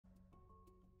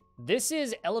This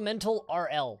is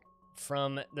ElementalRL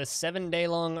from the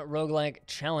 7-day-long roguelike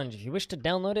challenge. If you wish to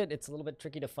download it, it's a little bit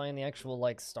tricky to find the actual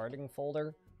like starting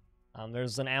folder.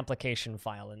 There's an application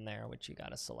file in there which you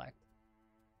gotta select.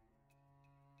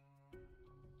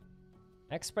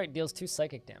 Hex Sprite deals 2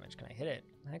 psychic damage. Can I hit it?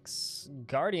 Hex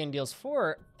Guardian deals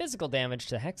 4 physical damage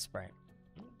to Hex Sprite.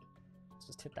 Let's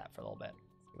just hit that for a little bit.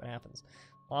 See what happens.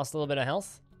 Lost a little bit of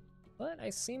health, but I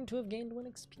seem to have gained 1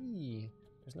 XP.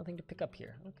 There's nothing to pick up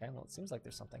here. Okay, well, it seems like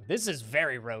there's something. This is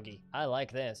very roguey. I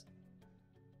like this.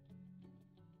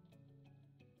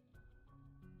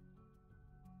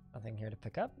 Nothing here to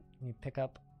pick up. You pick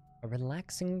up a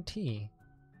relaxing tea.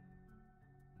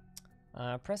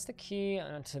 Press the key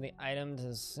onto the item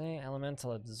to say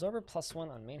Elemental Absorber +1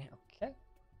 on main. Okay.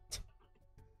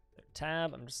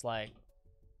 Tab. I'm just like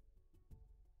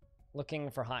looking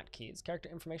for hotkeys. Character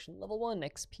information level 1,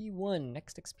 XP 1.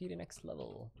 Next XP to next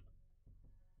level.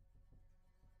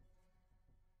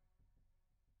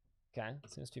 Okay,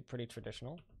 seems to be pretty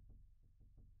traditional.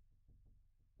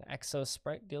 The Exo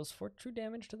Sprite deals 4 true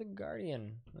damage to the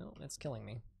Guardian. Well, it's killing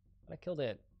me, but I killed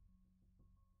it.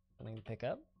 Something to pick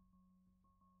up.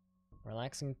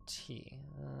 Relaxing tea.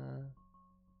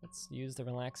 Let's use the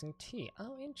relaxing tea.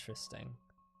 Oh, interesting.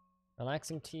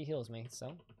 Relaxing tea heals me,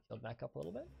 so heal back up a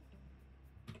little bit.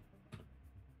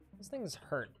 These things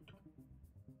hurt.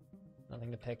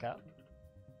 Nothing to pick up.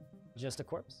 Just a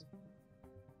corpse.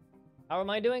 How am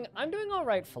I doing? I'm doing all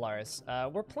right, Phalaris.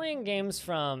 We're playing games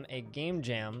from a game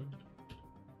jam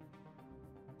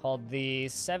called the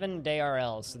 7-day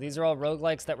RL. So these are all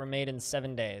roguelikes that were made in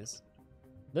 7 days.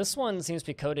 This one seems to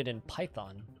be coded in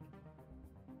Python.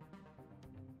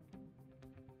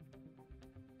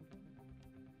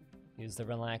 Use the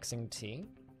relaxing tea.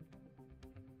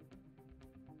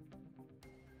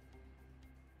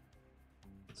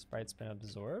 Sprite's been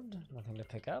absorbed. Nothing to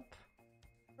pick up.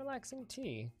 Relaxing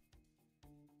tea.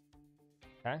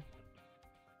 Okay.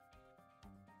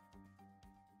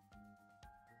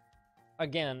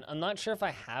 Again, I'm not sure if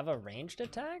I have a ranged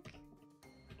attack.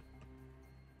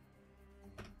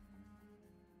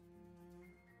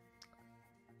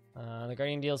 The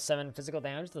Guardian deals 7 physical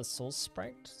damage to the Soul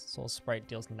Sprite. Soul Sprite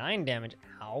deals 9 damage.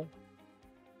 Ow.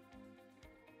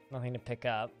 Nothing to pick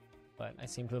up, but I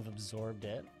seem to have absorbed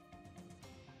it.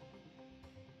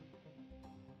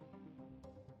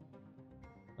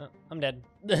 Oh, I'm dead.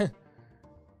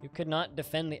 You could not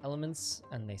defend the elements,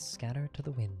 and they scatter to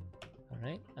the wind. All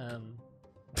right.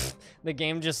 The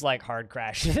game just like hard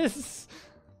crashes.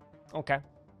 Okay.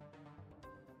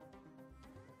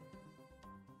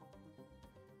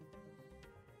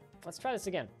 Let's try this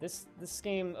again. This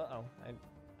game. Uh-oh.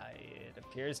 It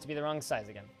appears to be the wrong size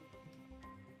again.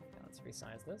 Okay, let's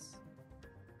resize this.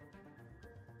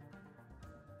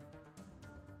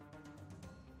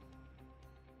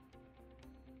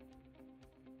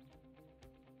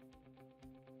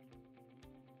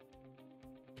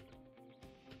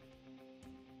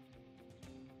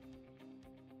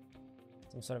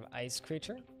 Some sort of ice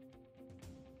creature.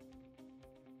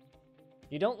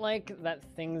 You don't like that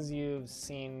things you've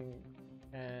seen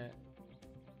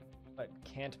but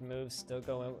can't move still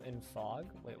go in fog?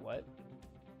 Wait, what?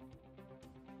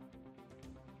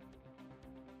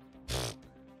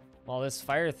 Well, this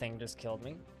fire thing just killed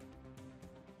me.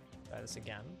 Try this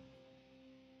again.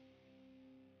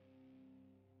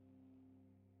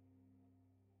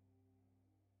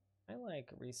 I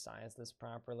like resize this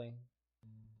properly.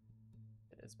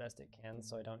 As best it can,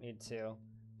 so I don't need to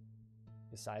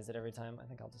resize it every time. I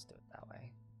think I'll just do it that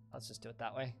way. Let's just do it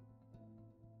that way.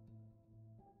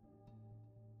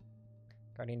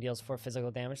 Guardian deals 4 physical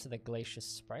damage to the Glacius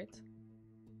Sprite.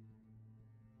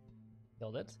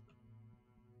 Killed it.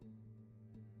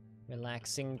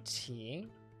 Relaxing tea.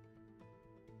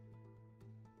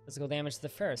 Physical damage to the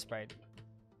Ferrous Sprite.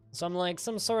 So I'm like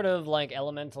some sort of like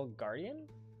elemental guardian?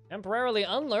 Temporarily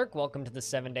unlurk, welcome to the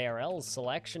 7-day RL's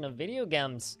selection of video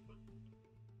games.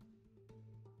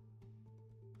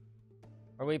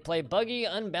 Where we play buggy,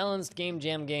 unbalanced game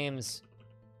jam games.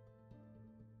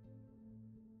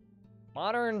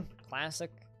 Modern,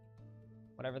 classic,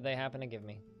 whatever they happen to give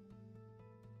me.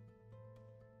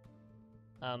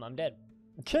 I'm dead.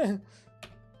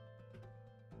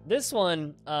 This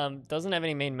one doesn't have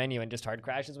any main menu and just hard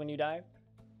crashes when you die.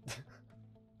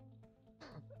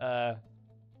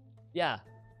 Yeah,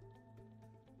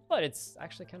 but it's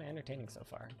actually kind of entertaining so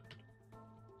far.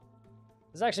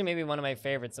 This is actually maybe one of my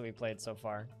favorites that we played so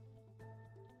far.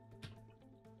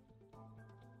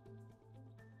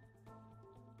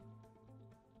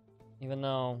 Even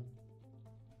though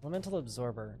Elemental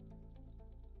Absorber,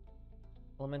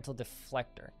 Elemental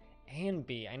Deflector, A and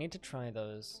B, I need to try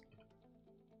those.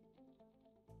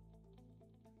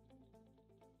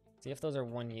 See if those are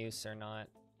one use or not.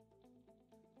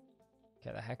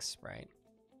 Okay, the Hex Sprite.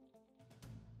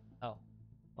 Oh.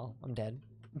 Well, I'm dead.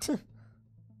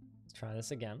 Let's try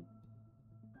this again.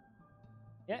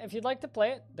 Yeah, if you'd like to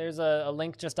play it, there's a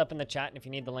link just up in the chat, and if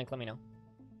you need the link, let me know.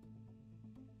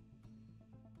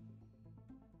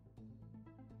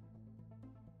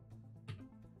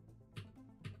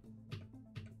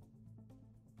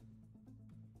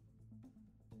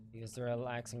 Use the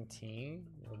relaxing tea.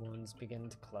 Your wounds begin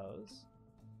to close.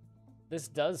 This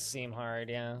does seem hard,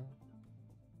 yeah.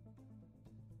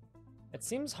 It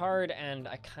seems hard, and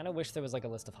I kind of wish there was like a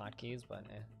list of hotkeys, but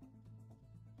eh.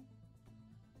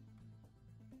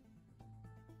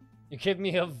 You give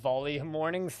me a volume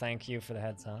warning? Thank you for the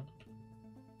heads up.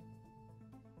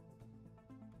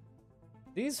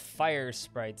 These fire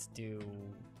sprites do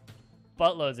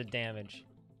buttloads of damage.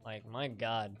 Like, my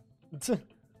god.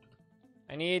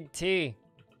 I need tea.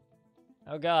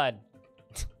 Oh god.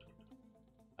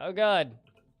 Oh god.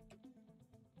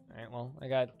 Alright, well, I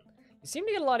got... You seem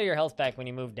to get a lot of your health back when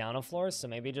you move down a floor, so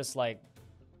maybe just like...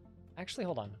 Actually,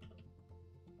 hold on.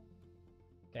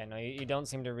 Okay, no, you don't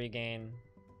seem to regain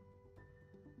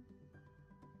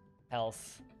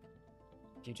health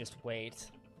if you just wait.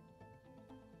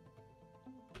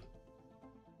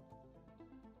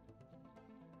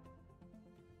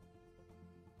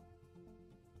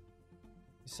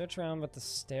 You search around, but the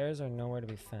stairs are nowhere to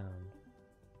be found.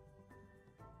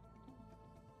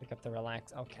 Pick up the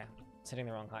relax. Okay, it's hitting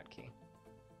the wrong hotkey.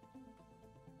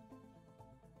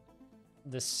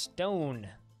 The stone.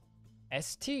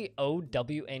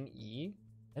 S-T-O-W-N-E?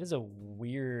 That is a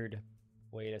weird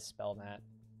way to spell that.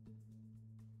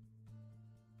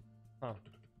 Huh.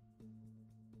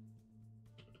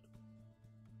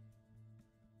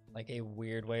 Like a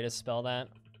weird way to spell that.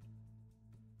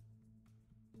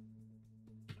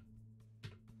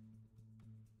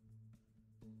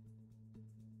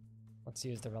 Let's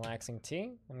use the relaxing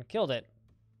tea and killed it.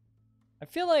 I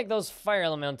feel like those fire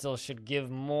elementals should give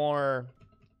more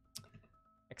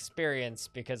experience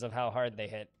because of how hard they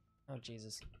hit. Oh,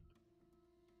 Jesus.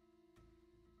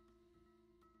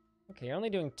 Okay, you're only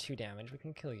doing 2 damage. We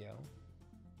can kill you.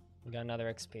 We got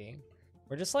another XP.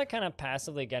 We're just like kind of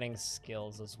passively getting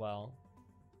skills as well.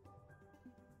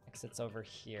 Exit's over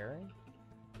here.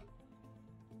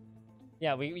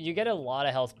 Yeah, you get a lot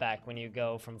of health back when you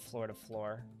go from floor to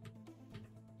floor.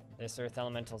 This earth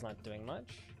elemental's not doing much.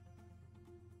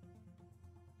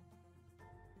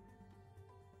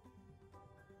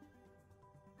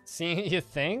 See, you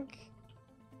think?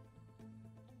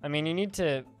 I mean, you need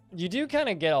to... You do kind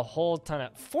of get a whole ton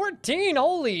of... 14!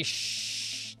 Holy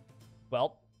sh...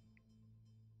 Well.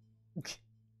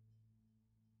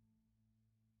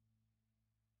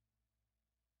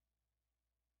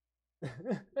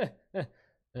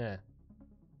 Yeah.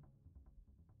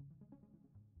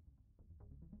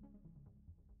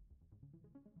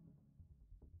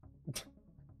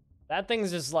 That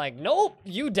thing's just like, nope,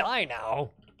 you die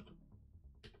now.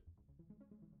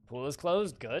 Pool is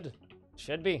closed, good.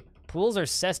 Should be. Pools are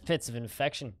cesspits of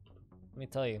infection. Let me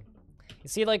tell you. You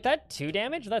see, like that 2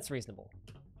 damage, that's reasonable.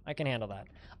 I can handle that.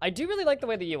 I do really like the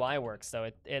way the UI works, though.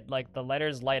 It like the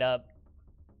letters light up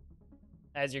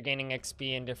as you're gaining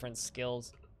XP and different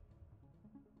skills.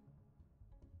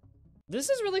 This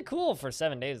is really cool for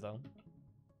 7 days, though.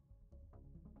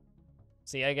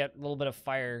 See, I get a little bit of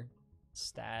fire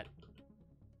stat.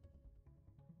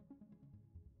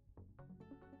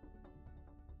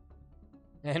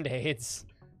 And AIDS.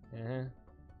 Yeah.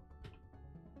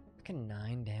 Fucking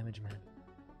 9 damage, man.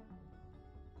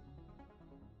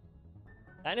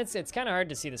 And it's kind of hard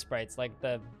to see the sprites. Like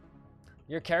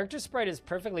your character sprite is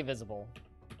perfectly visible.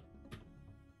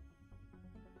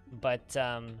 But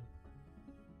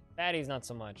Fatty's not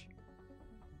so much.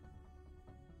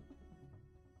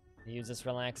 Use this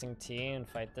relaxing tea and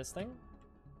fight this thing.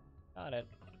 Got it.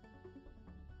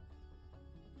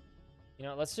 You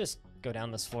know, let's just go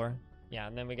down this floor. Yeah,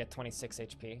 and then we get 26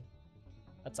 HP.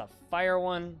 That's a fire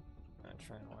one. I'm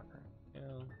trying to walk her. You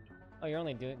know. Oh, you're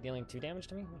only dealing 2 damage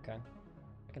to me? Okay.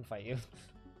 I can fight you.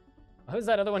 Who's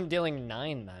that other one dealing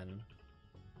 9 then?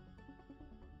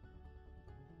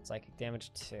 Psychic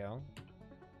damage 2.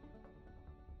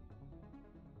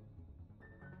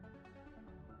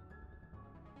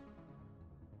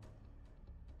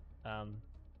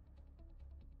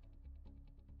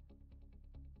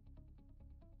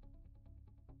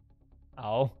 Oh.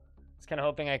 I was kind of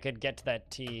hoping I could get to that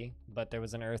T, but there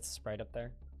was an earth sprite up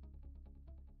there.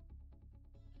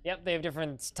 Yep, they have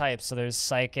different types. So there's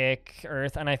psychic,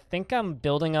 earth, and I think I'm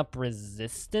building up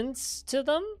resistance to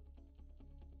them.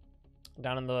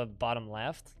 Down in the bottom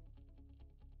left.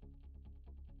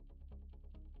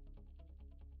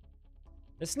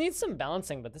 This needs some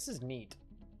balancing, but this is neat.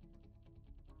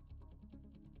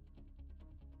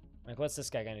 Like, what's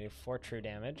this guy gonna do? 4 true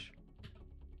damage.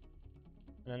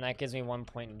 And then that gives me 1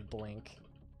 point in blink.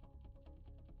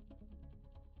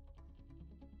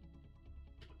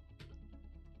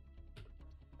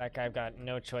 That guy, I've got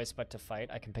no choice but to fight.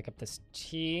 I can pick up this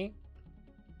T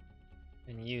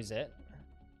and use it.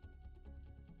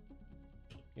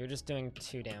 You're just doing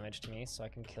 2 damage to me, so I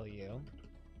can kill you.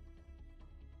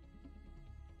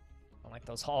 I don't like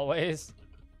those hallways.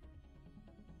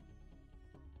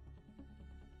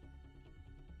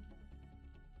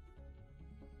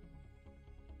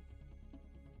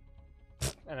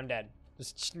 And I'm dead.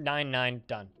 Just 9-9,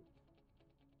 done.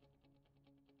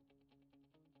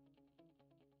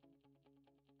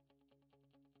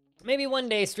 Maybe one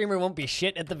day streamer won't be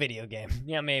shit at the video game.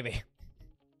 Yeah, maybe.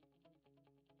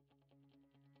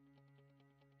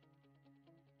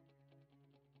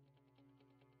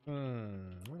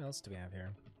 What else do we have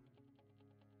here?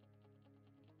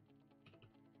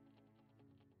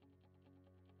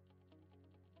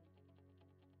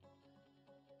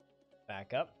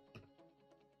 Back up.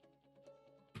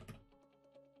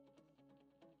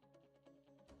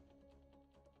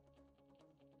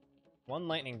 One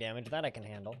lightning damage, that I can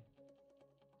handle.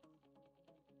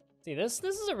 See, this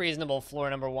is a reasonable floor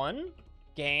number 1.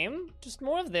 Game. Just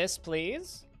more of this,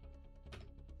 please.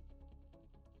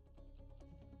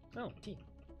 Oh, T.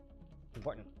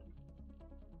 Important.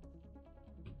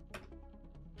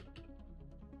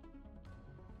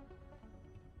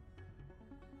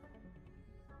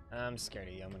 I'm scared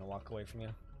of you. I'm gonna walk away from you.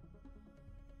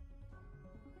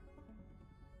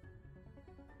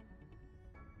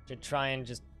 Should try and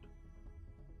just...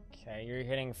 Okay, you're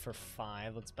hitting for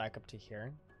 5. Let's back up to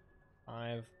here.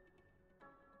 5.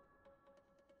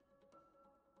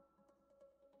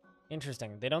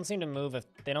 Interesting. They don't seem to move if...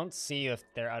 They don't see you if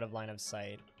they're out of line of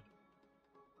sight.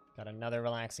 Got another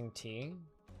relaxing T.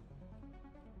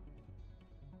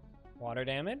 Water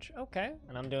damage? Okay.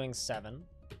 And I'm doing 7.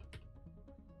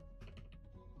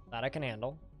 That I can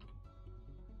handle.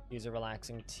 Use a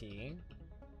relaxing T.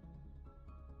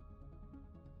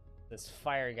 This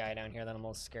fire guy down here that I'm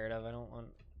most scared of. I don't want...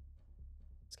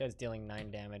 This guy's dealing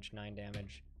 9 damage, 9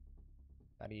 damage.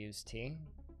 Gotta use T.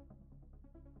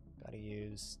 Gotta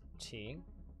use T.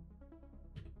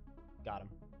 Got him.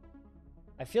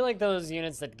 I feel like those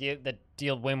units that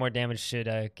deal way more damage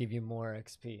should give you more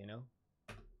XP, you know?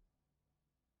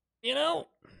 You know?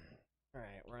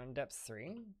 Alright, we're on depth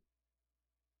 3.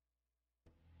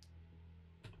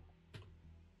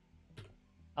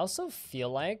 I also feel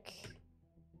like...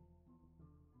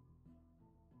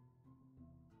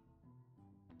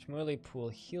 Shmurley Pool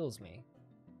heals me.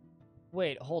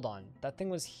 Wait, hold on. That thing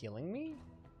was healing me?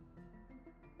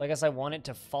 Well, I guess I want it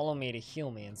to follow me to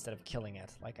heal me instead of killing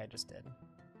it, like I just did.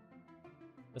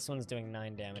 This one's doing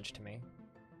 9 damage to me,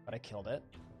 but I killed it.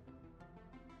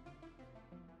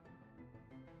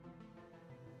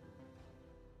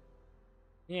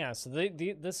 Yeah, so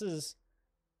this is...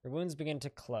 Your wounds begin to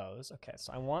close. Okay,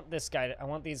 so I want this guy... I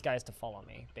want these guys to follow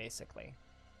me, basically.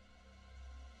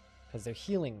 Because they're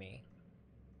healing me.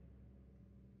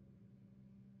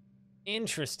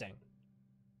 Interesting.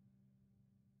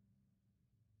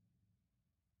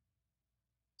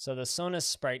 So the Sonus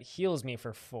Sprite heals me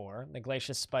for 4. The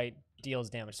Glacius Sprite deals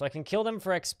damage. So I can kill them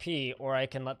for XP, or I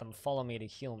can let them follow me to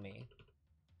heal me.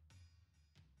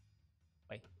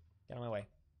 Wait, get out of my way.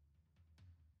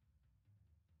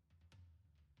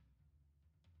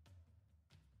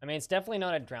 I mean, it's definitely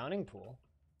not a drowning pool.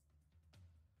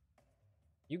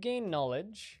 You gain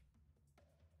knowledge.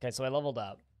 Okay, so I leveled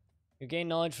up. You gain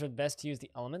knowledge for best to use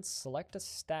the elements. Select a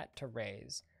stat to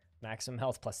raise. Maximum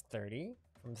health plus 30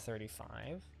 from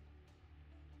 35.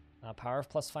 Power of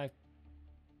plus 5.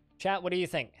 Chat, what do you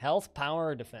think? Health, power,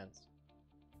 or defense?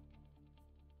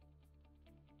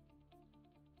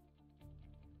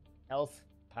 Health,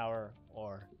 power,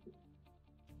 or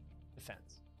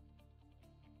defense?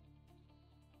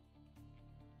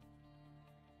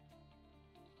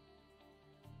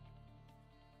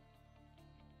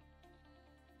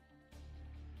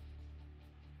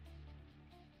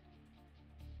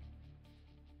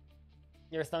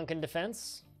 Your Thunken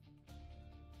defense?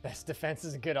 Best defense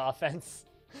is a good offense.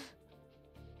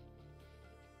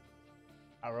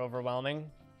 Are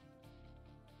overwhelming.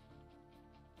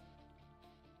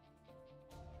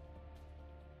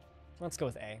 Let's go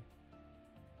with A.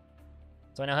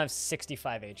 So I now have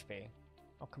 65 HP.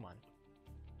 Oh, come on.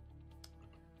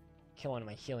 Kill one of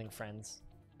my healing friends.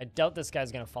 I doubt this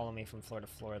guy's gonna follow me from floor to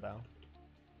floor, though.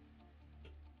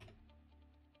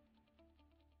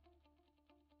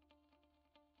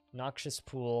 Noxious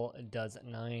Pool does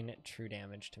 9 true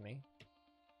damage to me.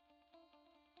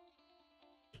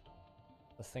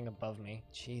 The thing above me.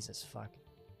 Jesus, fuck.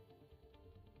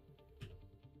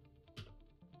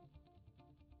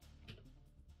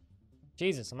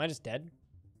 Jesus, am I just dead?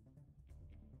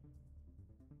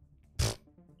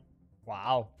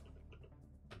 Wow.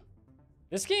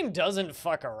 This game doesn't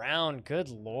fuck around. Good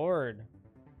lord.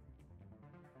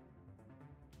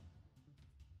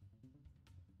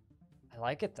 I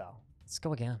like it though. Let's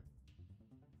go again.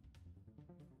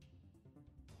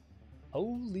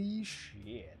 Holy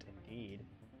shit, indeed.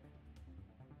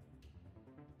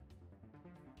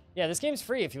 Yeah, this game's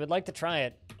free if you would like to try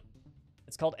it.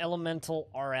 It's called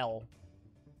ElementalRL.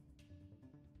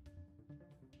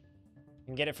 You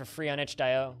can get it for free on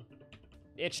itch.io.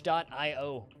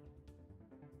 Itch.io.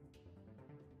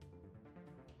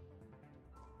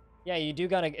 Yeah, you do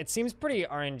gotta... It seems pretty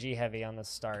RNG heavy on the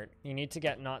start. You need to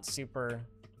get not super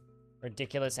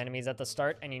ridiculous enemies at the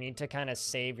start, and you need to kind of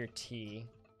save your T.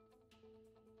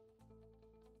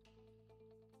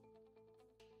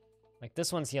 Like,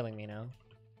 this one's healing me now.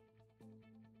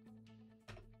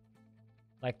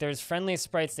 Like, there's friendly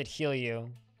sprites that heal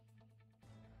you,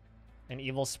 and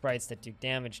evil sprites that do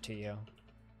damage to you.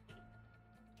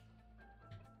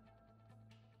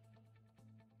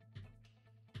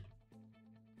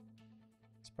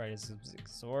 Sprite is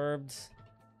absorbed.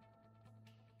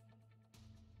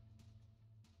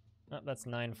 Oh, that's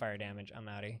 9 fire damage. I'm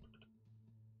outie.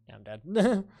 Yeah, I'm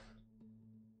dead.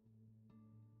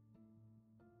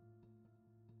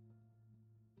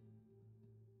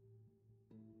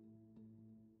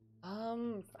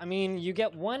 I mean, you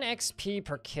get 1 XP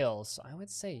per kill, so I would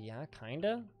say, yeah,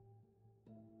 kinda.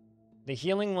 The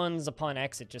healing one's upon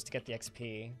exit just to get the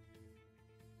XP.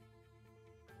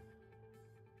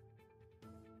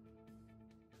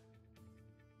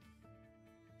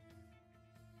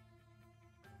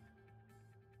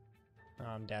 Oh,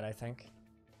 I'm dead, I think.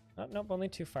 Oh, nope, only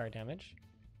 2 fire damage.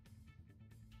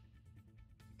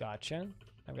 Gotcha.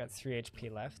 I've got 3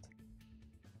 HP left.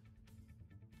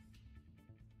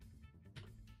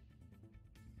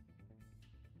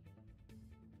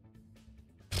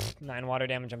 Pfft, 9 water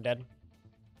damage, I'm dead.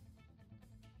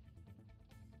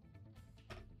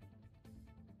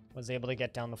 Was able to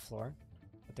get down the floor,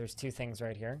 but there's 2 things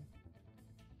right here.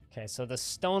 Okay, so the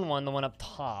stone one, the one up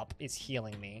top, is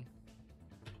healing me.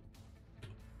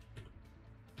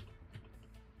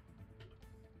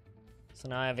 So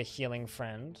now I have a healing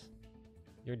friend.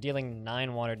 You're dealing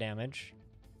 9 water damage.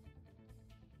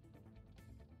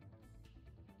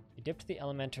 You dipped the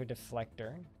Elementor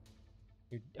Deflector.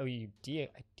 You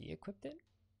de-equipped it?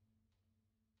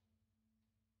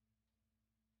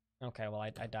 Okay, well, I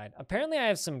died. Apparently I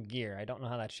have some gear. I don't know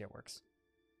how that shit works.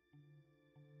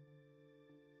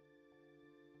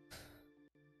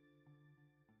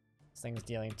 This thing's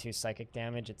dealing 2 psychic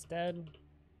damage. It's dead.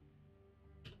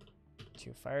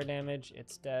 2 fire damage.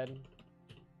 It's dead.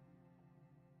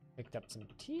 Picked up some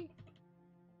tea.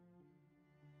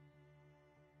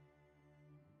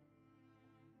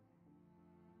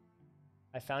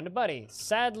 I found a buddy.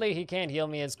 Sadly, he can't heal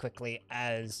me as quickly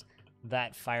as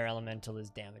that fire elemental is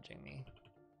damaging me.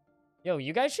 Yo,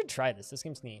 you guys should try this. This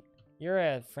game's neat. You're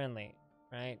a friendly,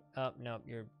 right? Oh, no,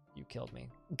 you killed me.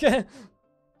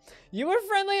 You were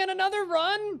friendly in another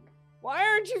run? Why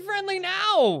aren't you friendly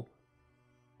now?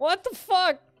 What the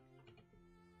fuck?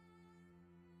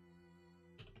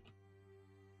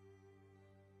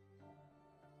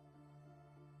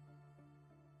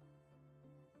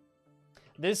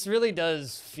 This really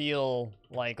does feel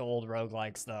like old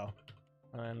roguelikes, though.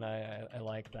 And I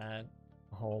like that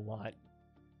a whole lot.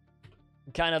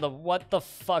 Kind of the what the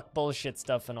fuck bullshit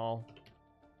stuff and all.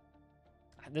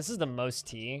 This is the most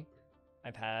tea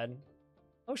I've had.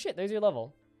 Oh shit, there's your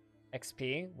level.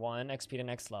 XP, 1, XP to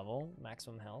next level,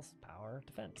 maximum health, power,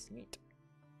 defense. Neat.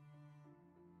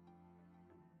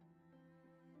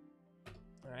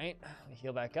 Alright, we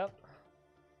heal back up.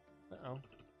 Uh-oh.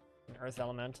 An earth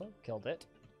elemental, killed it.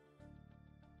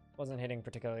 Wasn't hitting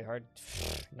particularly hard.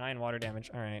 9 water damage.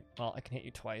 Alright, well, I can hit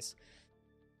you twice.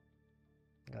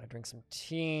 Gotta drink some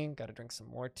tea, gotta drink some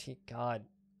more tea. God,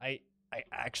 I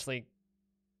actually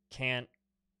can't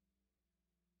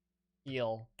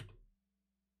heal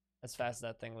as fast as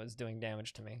that thing was doing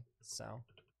damage to me, so.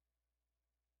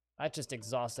 That just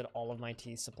exhausted all of my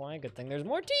tea supply. Good thing there's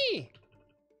more tea!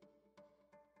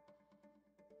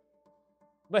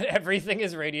 But everything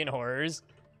is Radiant Horrors.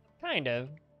 Kind of.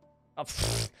 Oh,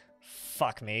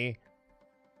 fuck me.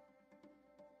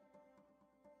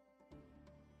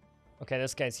 Okay,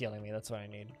 this guy's healing me. That's what I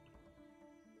need.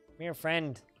 Come here,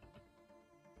 friend.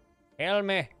 Heal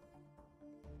me.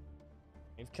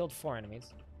 We've killed 4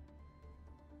 enemies.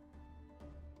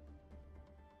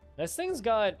 This thing's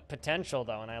got potential,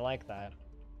 though, and I like that.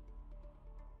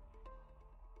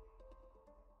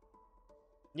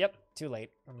 Yep, too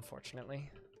late, unfortunately.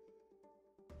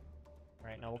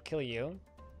 Alright, now we'll kill you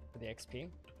for the XP.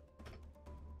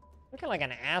 Looking like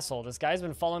an asshole. This guy's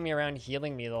been following me around,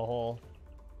 healing me the whole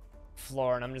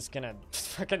floor, and I'm just gonna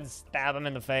fucking stab him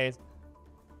in the face.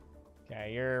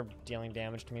 Okay, you're dealing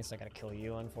damage to me, so I gotta kill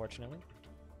you, unfortunately.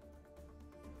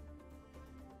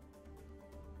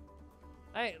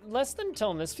 Less than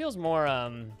Tome, this feels more,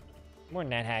 more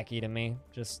net hacky to me,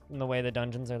 just in the way the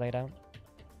dungeons are laid out.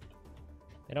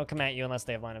 They don't come at you unless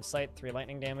they have line of sight. 3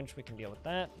 lightning damage, we can deal with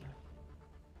that.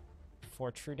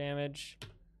 4 true damage,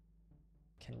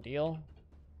 can deal.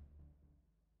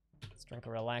 Let's drink a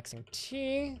relaxing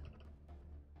tea.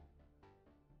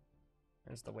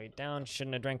 There's the way down,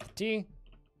 shouldn't have drank the tea.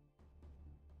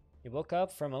 You woke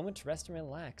up for a moment to rest and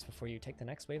relax before you take the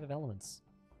next wave of elements.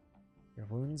 Your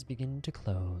wounds begin to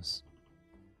close.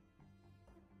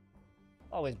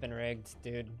 Always been rigged,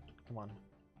 dude. Come on.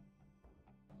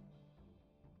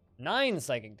 9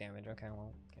 psychic damage. Okay,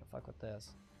 well, can't fuck with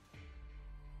this.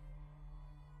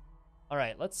 All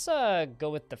right, let's go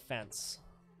with defense.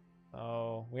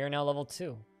 Oh, we are now level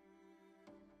 2.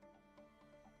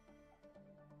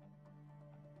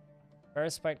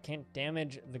 Frostbite can't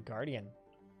damage the Guardian.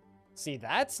 See,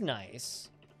 that's nice.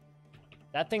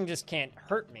 That thing just can't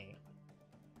hurt me.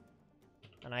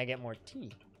 And I get more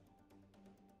tea.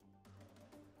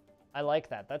 I like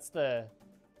that. That's the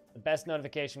best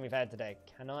notification we've had today.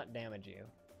 Cannot damage you.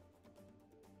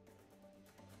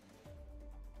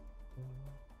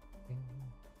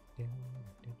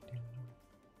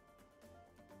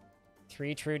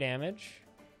 Three true damage.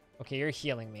 Okay, you're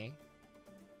healing me.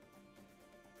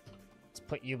 Let's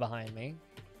put you behind me.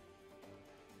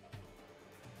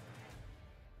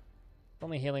 It's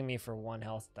only healing me for 1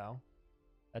 health, though.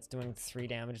 That's doing 3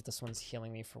 damage. This one's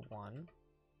healing me for 1.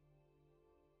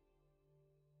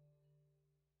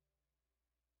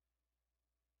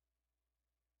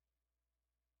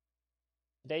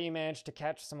 Today you managed to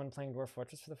catch someone playing Dwarf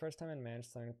Fortress for the first time and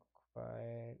managed to learn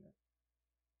quite...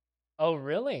 Oh,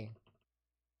 really?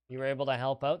 You were able to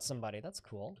help out somebody. That's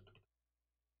cool.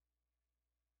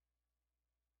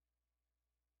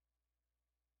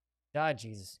 God,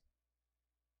 Jesus.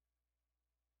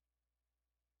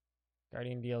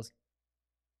 Guardian deals.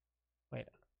 Wait.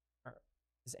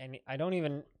 Is any... I don't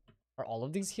even... Are all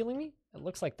of these healing me? It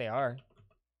looks like they are.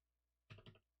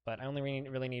 But I only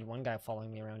really need 1 guy following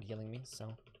me around healing me,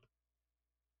 so...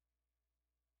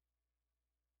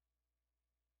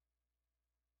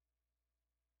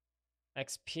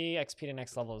 XP to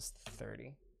next level is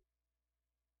 30.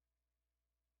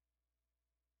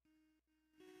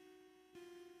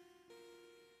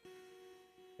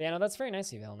 Yeah, no, that's very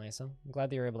nice of you, Valnisa. I'm glad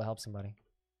that you were able to help somebody.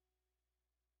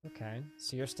 Okay,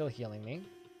 so you're still healing me.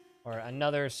 Or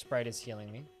another sprite is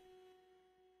healing me.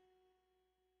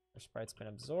 Our sprite's been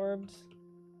absorbed.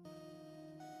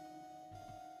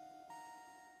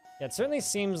 Yeah, it certainly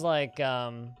seems like,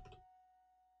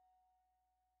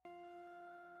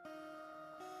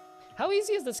 How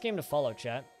easy is this game to follow,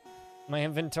 chat? My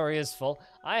inventory is full.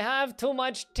 I have too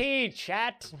much tea,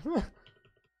 chat!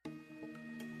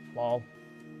 Lol.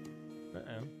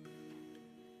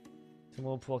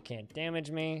 Tumble Pool can't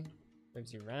damage me.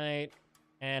 Serves you right.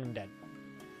 And I'm dead.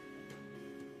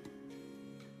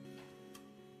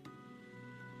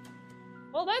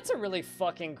 Well, that's a really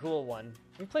fucking cool one.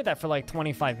 We played that for like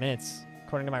 25 minutes,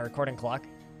 according to my recording clock.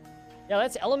 Yeah,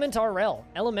 that's ElementalRL.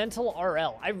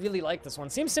 ElementalRL. I really like this one.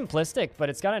 Seems simplistic, but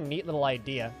it's got a neat little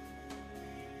idea.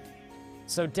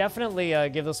 So definitely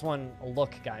give this one a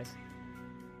look, guys.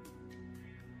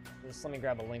 Just let me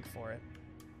grab a link for it.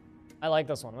 I like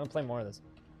this one. I'm gonna play more of this.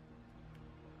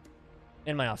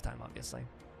 In my off time, obviously.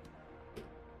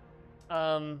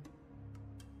 I'm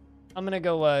gonna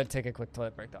go take a quick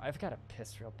toilet break, though. I've got to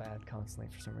piss real bad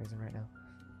constantly for some reason right now.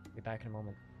 Be back in a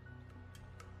moment.